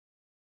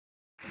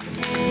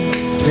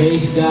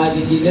Praise God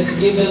indeed. Let's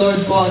give the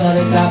Lord po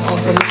another clap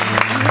offering.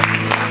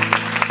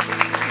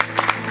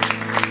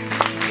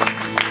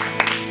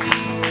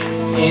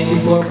 And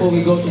before po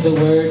we go to the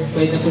Word,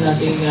 pwede na po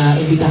nating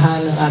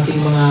imbitahan ang ating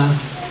mga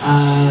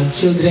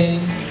children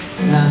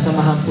na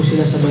samahan po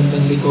sila sa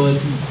bandang likod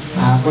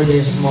for their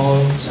small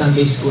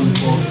Sunday school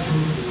po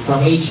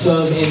from age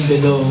 12 and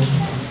below.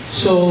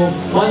 So,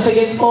 once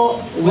again po,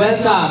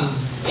 welcome.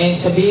 And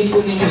sabihin po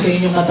ninyo sa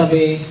inyong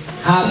katabi,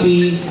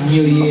 Happy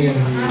New Year.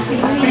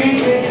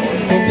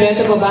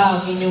 Kompleto pa ba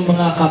ang inyong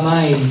mga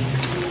kamay?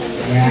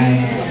 Ayan.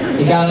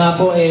 Ika nga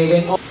po,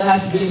 when all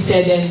has been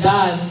said and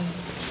done,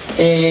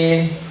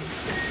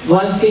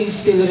 one thing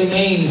still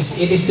remains.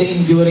 It is the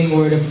enduring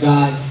Word of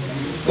God.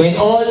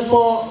 When all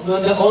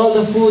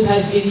the food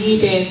has been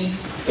eaten,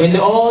 when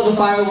all the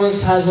fireworks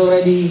has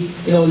already,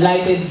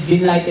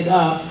 been lighted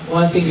up,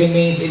 one thing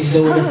remains. It is the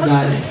Word of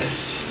God.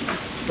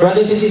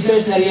 Brothers and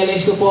sisters,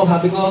 na-realize ko po,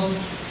 sabi ko,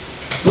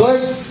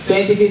 Lord,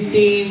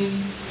 2015,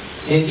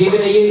 and give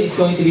it a year, it's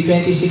going to be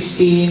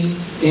 2016,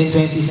 then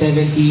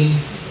 2017.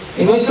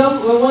 And when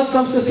one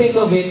comes to think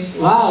of it,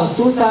 wow,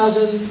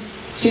 2000,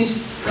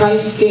 since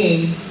Christ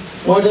came,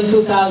 more than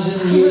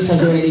 2,000 years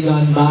has already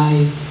gone by.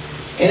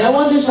 And I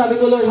wonder, sabi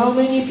ko, Lord, how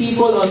many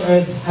people on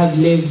earth have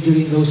lived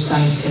during those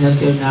times and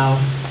until now?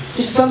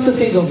 Just come to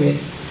think of it.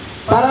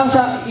 Parang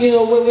sa,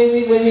 when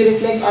we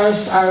reflect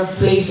our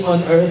place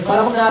on earth,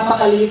 parang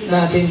napakaliit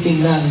natin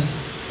tingnan.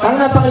 Parang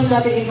napakaliit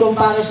natin in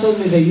comparison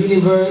with the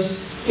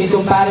universe, in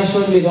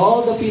comparison with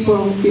all the people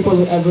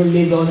who ever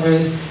lived on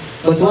earth.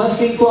 But one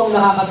thing po ang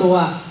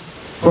nakakatuwa,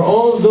 for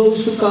all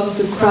those who come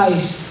to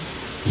Christ,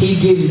 He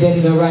gives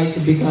them the right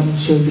to become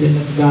children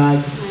of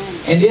God.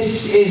 And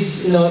this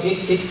is,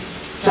 it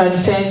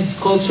transcends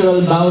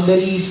cultural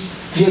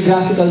boundaries,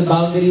 geographical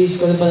boundaries,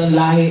 kung ano pa ng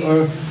lahi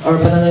or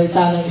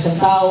pananalita ng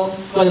isang tao,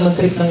 kung ano man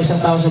trip ng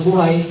isang tao sa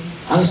buhay.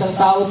 Ang isang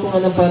tao kung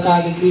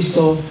nanampalataya kay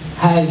Kristo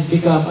has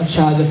become a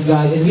child of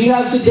God. And we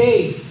have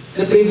today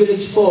the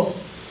privilege po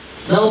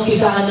na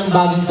umpisahan ng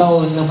bagong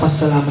taon ng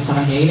pasasalamat sa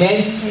Kanya.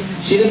 Amen?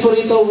 Sino po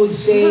rito would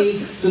say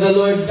to the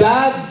Lord,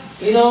 God,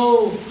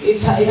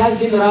 it has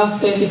been rough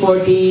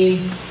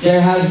 2014. There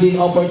has been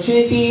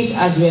opportunities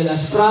as well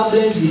as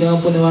problems. Hindi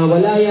naman po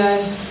nawawala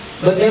yan.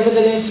 But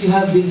nevertheless, you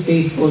have been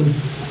faithful.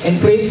 And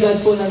praise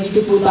God po,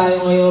 nandito po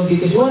tayo ngayon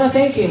because we want to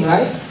thank Him,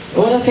 right? We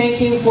want to thank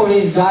Him for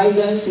His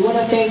guidance. We want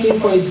to thank Him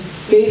for His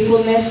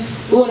faithfulness.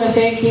 We want to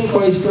thank Him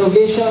for His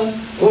provision.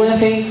 We want to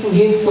thank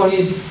Him for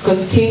His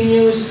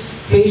continuous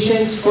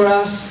patience for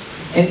us.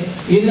 And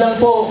yun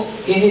lang po,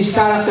 in His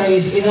character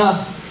is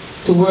enough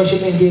to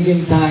worship and give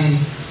Him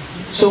time.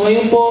 So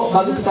ngayon po,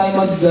 bago po tayo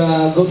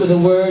go to the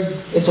Word,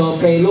 let's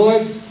all pray.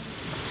 Lord,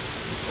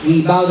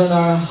 we bow down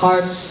our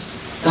hearts,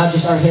 not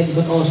just our heads,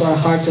 but also our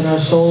hearts and our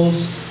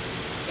souls.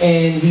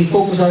 And we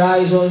focus our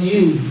eyes on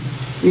You.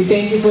 We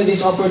thank You for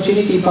this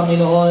opportunity,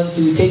 Panginoon,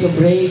 to take a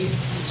break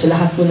sa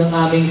lahat po ng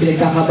aming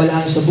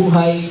pinagkakabalaan sa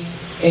buhay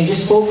and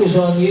just focus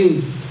on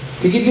You.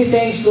 To give You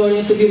thanks, Lord,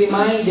 and to be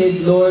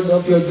reminded, Lord,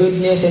 of Your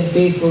goodness and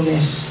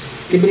faithfulness.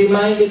 To be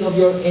reminded of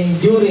Your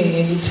enduring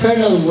and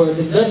eternal Word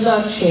that does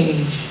not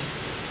change.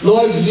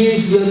 Lord,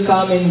 years will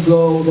come and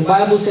go. The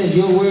Bible says,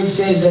 Your Word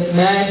says that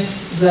man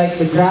is like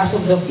the grass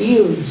of the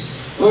fields.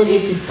 Lord,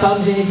 it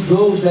comes and it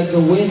goes like the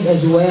wind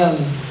as well.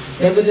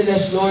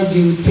 Nevertheless, Lord,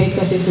 You take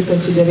us into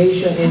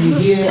consideration and You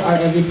hear our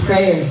every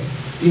prayer.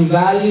 You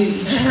value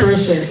each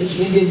person, each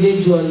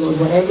individual, Lord,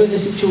 whatever the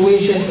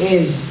situation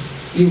is.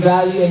 You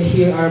value and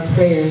hear our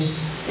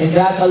prayers. And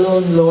that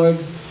alone, Lord,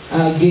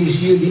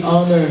 gives You the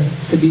honor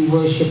to be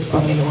worshipped,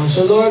 Panginoon.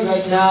 So, Lord,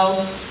 right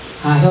now,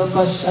 help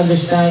us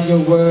understand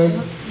Your Word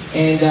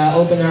and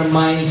open our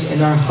minds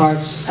and our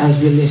hearts as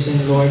we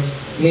listen, Lord.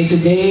 May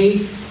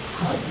today,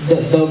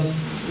 the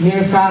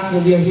mere fact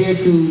that we are here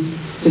to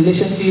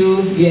listen to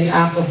You be an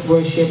act of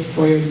worship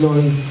for Your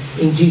glory.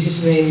 In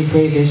Jesus' name we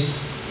pray this.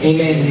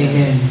 Amen and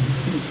amen.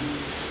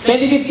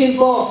 2015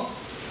 po,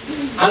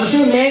 I'm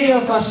sure many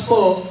of us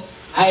po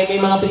ay may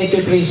mga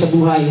pinagpipray sa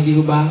buhay, hindi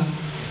ho ba?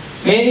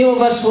 Many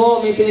of us po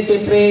may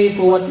pinagpipray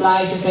for what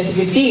lies in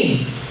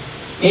 2015.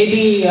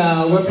 Maybe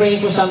we're praying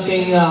for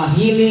something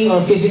healing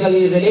or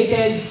physically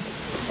related.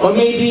 Or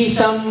maybe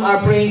some are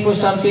praying for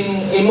something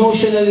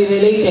emotionally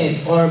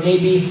related. Or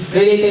maybe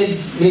related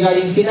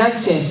regarding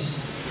finances.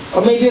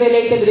 Or maybe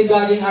related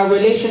regarding our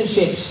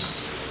relationships.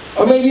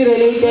 Or maybe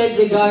related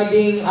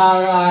regarding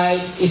our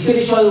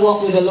spiritual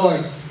walk with the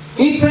Lord.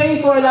 We pray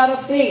for a lot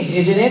of things,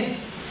 isn't it?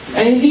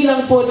 And hindi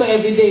lang po ito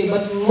everyday,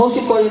 but most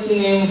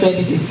importantly ngayong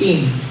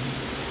 2015.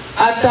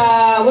 At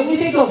when you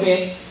think of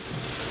it,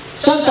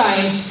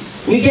 sometimes,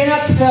 we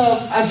cannot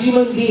help as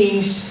human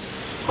beings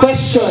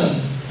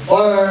question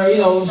or,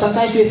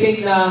 sometimes we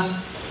think na,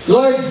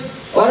 Lord,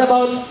 what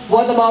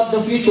about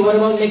the future? What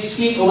about next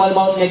week or what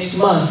about next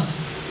month?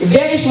 If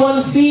there is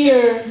one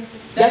fear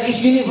that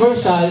is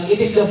universal, it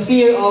is the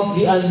fear of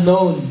the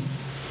unknown.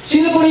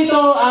 Sino po rito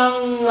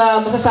ang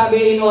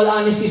masasabi in all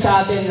honesty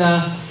sa atin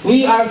na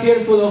we are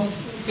fearful of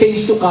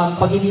things to come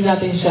pag hindi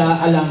natin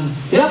siya alam?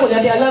 Kaya po,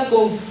 natin alam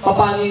kung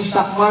paano yung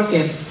stock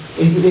market,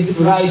 if it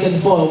rise and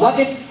fall. What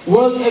if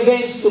world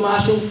events,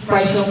 tumaas yung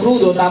price ng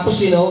crudo,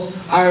 tapos,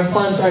 our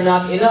funds are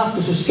not enough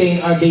to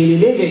sustain our daily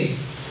living.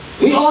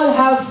 We all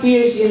have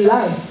fears in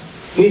life.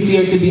 We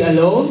fear to be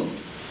alone.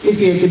 We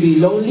fear to be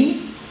lonely.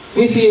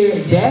 We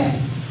fear death.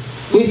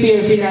 We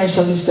fear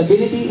financial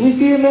instability. We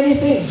fear many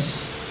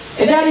things.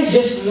 And that is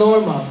just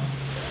normal.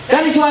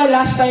 That is why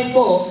last time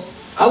po,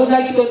 I would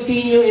like to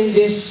continue in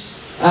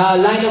this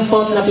line of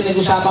thought na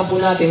pinag-usapan po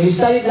natin. We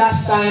studied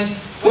last time,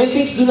 when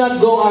things do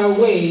not go our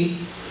way,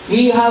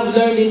 we have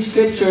learned in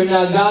Scripture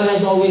na God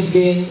has always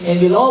been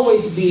and will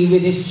always be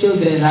with His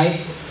children,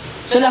 right?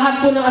 Sa lahat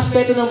po ng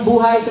aspeto ng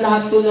buhay, sa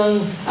lahat po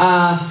ng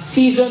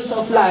seasons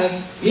of life,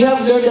 we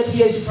have learned that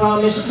He has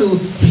promised to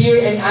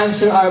hear and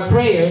answer our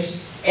prayers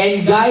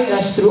and guide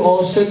us through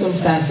all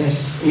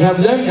circumstances. We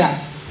have learned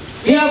that.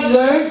 We have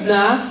learned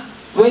na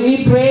when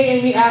we pray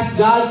and we ask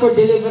God for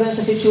deliverance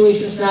sa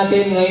situations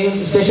natin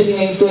ngayon, especially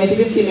ngayon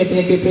 2015, may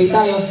pinag-pray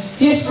tayo,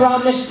 He has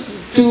promised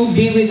to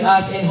be with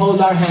us and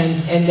hold our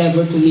hands and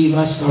never to leave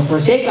us nor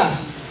forsake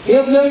us. We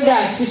have learned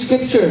that through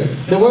Scripture.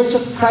 The words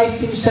of Christ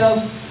Himself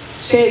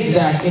says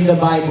that in the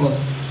Bible.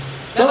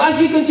 Now, as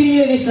we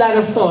continue this line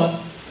of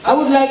thought, I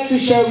would like to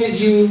share with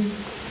you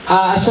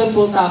a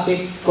simple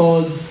topic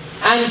called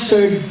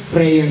Answered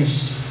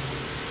Prayers.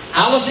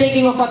 I was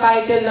thinking of a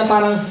title na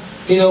parang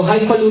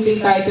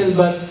highfalutin title,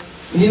 but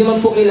hindi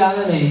naman po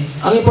kailangan eh.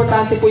 Ang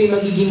importante po yung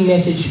magiging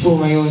message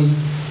po ngayon.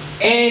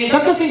 And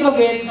come to think of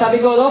it, sabi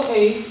ko,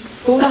 okay,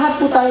 kung lahat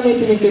po tayo may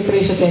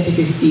pinag-pray sa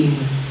 2015,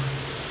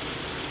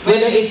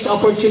 whether it's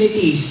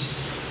opportunities,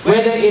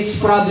 whether it's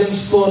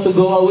problems po to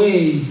go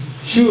away,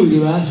 di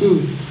ba?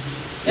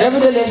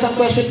 Nevertheless, ang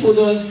question po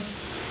doon,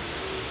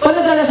 pag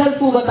nagdarasal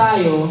po ba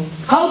tayo,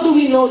 how do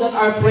we know that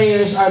our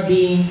prayers are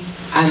being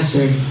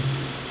answered?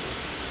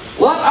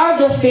 What are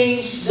the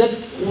things that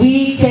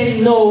we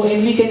can know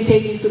and we can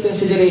take into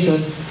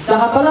consideration na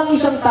kapag ang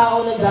isang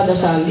tao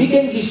nagdadasal, we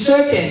can be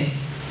certain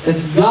that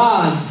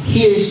God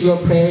hears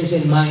your prayers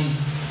and mine.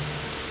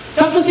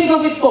 Come to think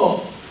of it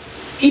po,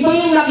 iba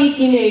yung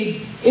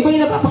nakikinig, iba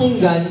yung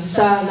napapakinggan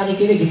sa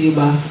nakikinig, hindi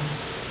ba?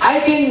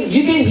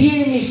 You can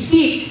hear me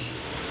speak,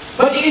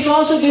 but it is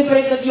also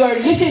different that you are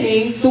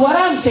listening to what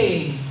I'm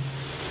saying.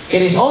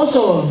 It is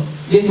also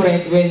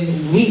different when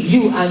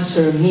you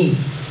answer me.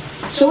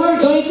 So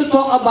we're going to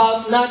talk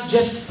about not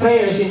just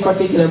prayers in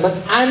particular, but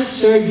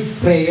answered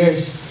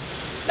prayers.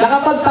 Na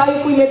kapag tayo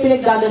po may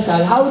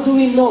pinagdadasal, how do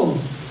we know?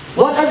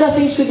 What are the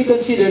things to be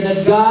considered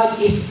that God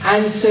is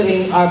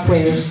answering our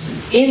prayers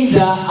in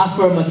the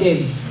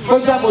affirmative? For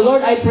example,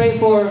 Lord, I pray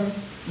for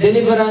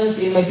deliverance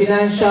in my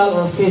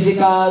financial or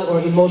physical or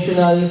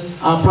emotional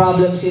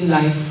problems in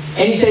life.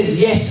 And He says,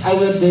 yes, I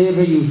will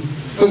deliver you.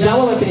 For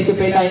example, may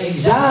pinag-pray tayong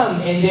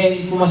exam and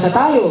then pumasa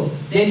tayo.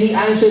 Then He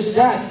answers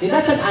that. Then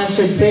that's an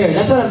answered prayer.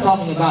 That's what I'm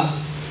talking about.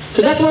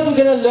 So that's what we're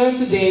going to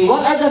learn today.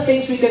 What are the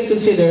things we can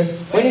consider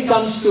when it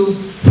comes to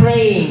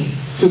praying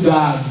to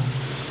God?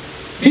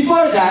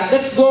 Before that,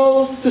 let's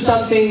go to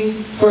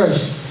something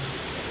first.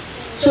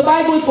 Sa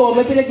Bible po,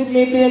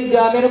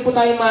 meron po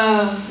tayong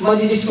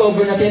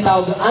madidiscover na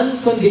tinatawag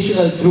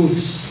unconditional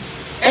truths.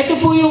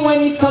 Ito po yung when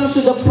it comes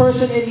to the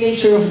person and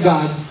nature of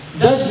God,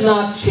 does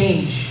not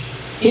change.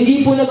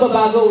 Hindi po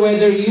nagbabago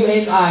whether you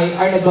and I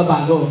are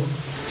nagbabago.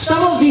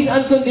 Some of these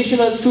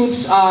unconditional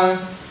truths are,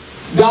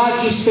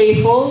 God is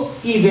faithful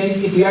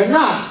even if we are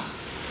not.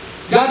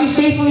 God is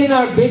faithful in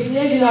our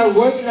business, in our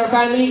work, in our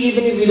family,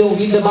 even if we don't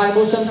read the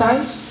Bible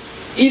sometimes,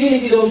 even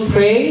if you don't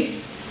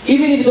pray,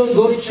 even if you don't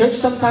go to church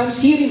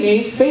sometimes, He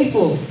remains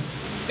faithful.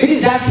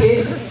 Because that's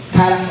His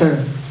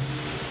character.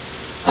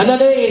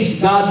 Another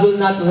is, God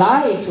will not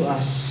lie to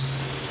us.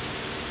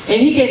 And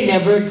He can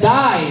never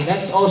die.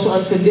 That's also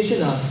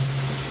unconditional.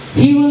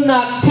 He will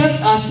not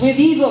tempt us with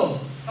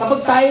evil.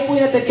 Kapag tayo po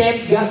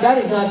natatempt, that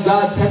is not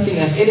God tempting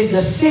us. It is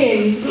the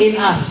sin in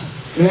us.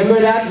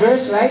 Remember that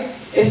verse, right?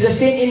 It's the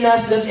sin in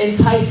us that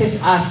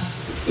entices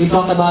us. We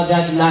talked about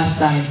that last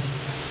time.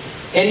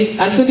 And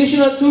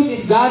unconditional truth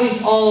is God is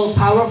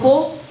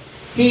all-powerful,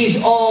 He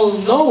is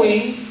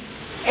all-knowing,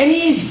 and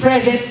He is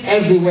present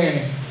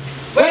everywhere.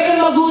 Whether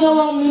magunaw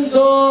ang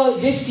mundo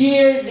this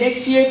year,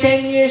 next year,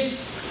 10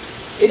 years,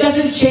 it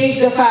doesn't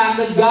change the fact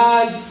that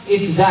God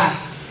is that.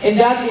 And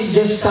that is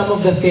just some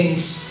of the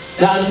things,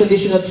 the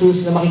unconditional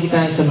truths na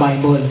makikita sa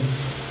Bible.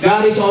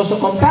 God is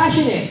also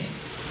compassionate.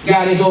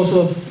 God is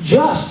also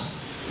just.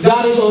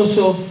 God is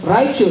also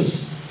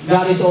righteous.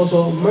 God is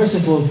also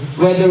merciful,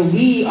 whether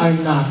we are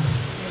not.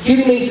 He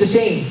remains the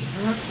same.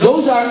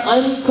 Those are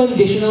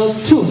unconditional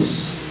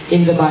truths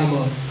in the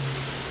Bible.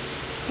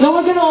 Now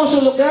we're going to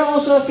also look, there are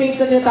also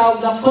things na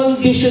tinatawag na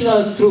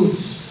conditional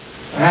truths.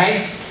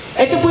 Right?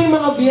 Ito po yung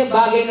mga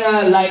bagay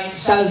na like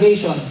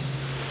salvation.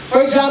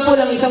 For example,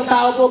 ang isang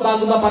tao po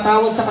bago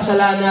mapatawad sa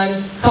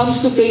kasalanan,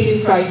 comes to faith in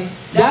Christ,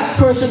 that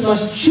person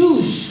must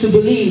choose to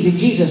believe in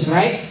Jesus,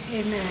 right?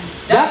 Amen.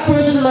 That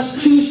person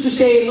must choose to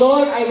say,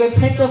 Lord, I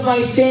repent of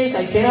my sins,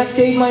 I cannot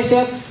save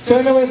myself,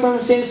 turn away from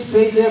sins,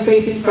 place their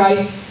faith in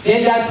Christ,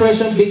 then that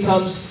person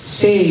becomes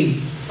saved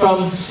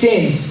from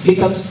sins,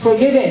 becomes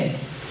forgiven.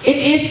 It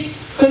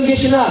is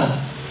conditional.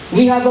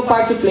 we have a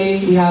part to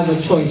play, we have a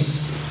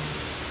choice.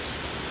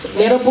 So,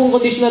 meron pong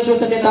conditional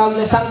truth na tinatawag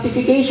na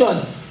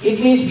sanctification.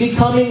 It means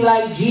becoming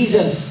like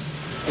Jesus.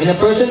 When a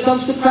person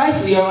comes to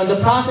Christ, we are on the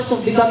process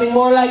of becoming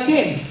more like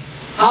Him.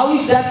 How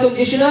is that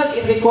conditional?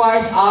 It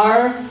requires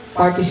our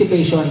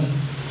participation.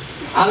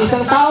 Ang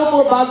isang tao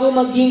po, bago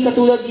maging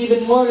katulad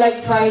even more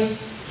like Christ,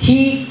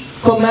 He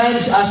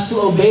commands us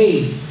to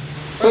obey.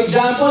 For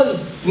example,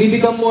 we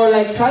become more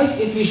like Christ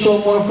if we show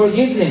more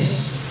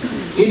forgiveness.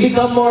 We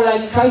become more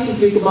like Christ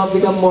if we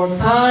become more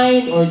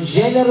kind or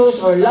generous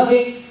or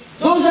loving.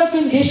 Those are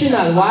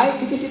conditional. Why?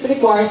 Because it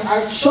requires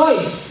our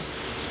choice.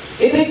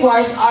 It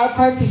requires our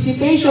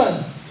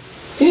participation.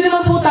 Hindi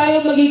naman po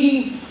tayo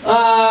magiging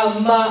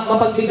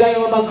mapagbigay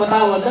o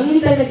magpatawad nang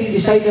hindi tayo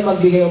nag-decide na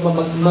magbigay o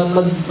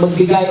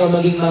magbigay o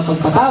maging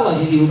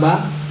mapagpatawad, hindi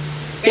ba?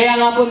 Kaya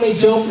nga po may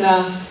joke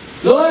na,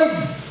 Lord,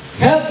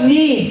 help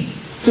me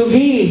to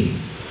be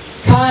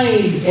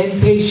kind and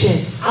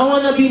patient. I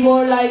wanna be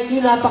more like you.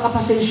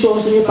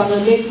 Napakapasensyoso niyo,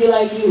 Panginoon. Make me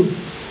like you.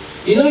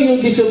 You know, you'll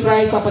be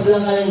surprised,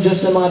 papadalang ka ng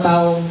Diyos ng mga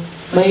taong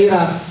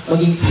mahirap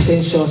maging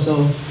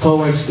pasensyoso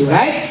towards you,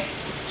 right?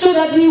 So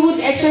that we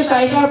would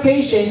exercise our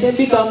patience and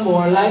become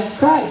more like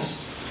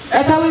Christ.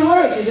 That's how it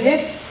works, isn't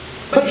it?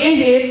 But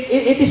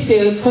it is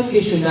still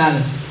conditional.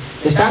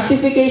 The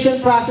sanctification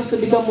process to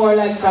become more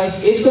like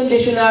Christ is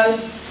conditional.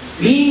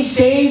 Being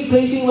saved,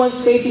 placing one's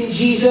faith in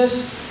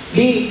Jesus,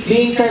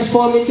 being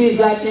transformed into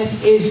His likeness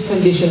is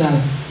conditional.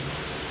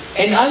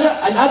 And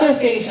other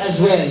things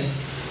as well.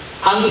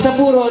 Ang isa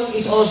po ron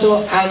is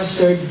also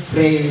answered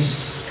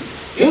prayers.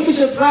 You'll be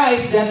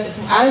surprised that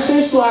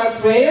answers to our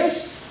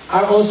prayers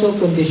are also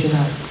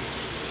conditional.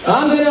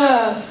 Now, I'm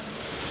gonna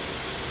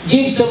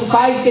give some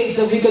 5 things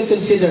that we could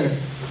consider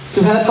to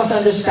help us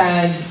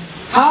understand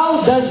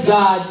how does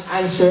God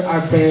answer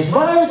our prayers.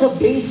 What are the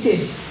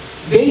basics,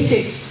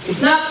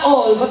 if not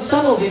all, but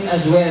some of it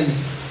as well.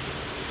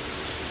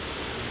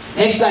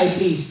 Next slide,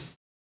 please.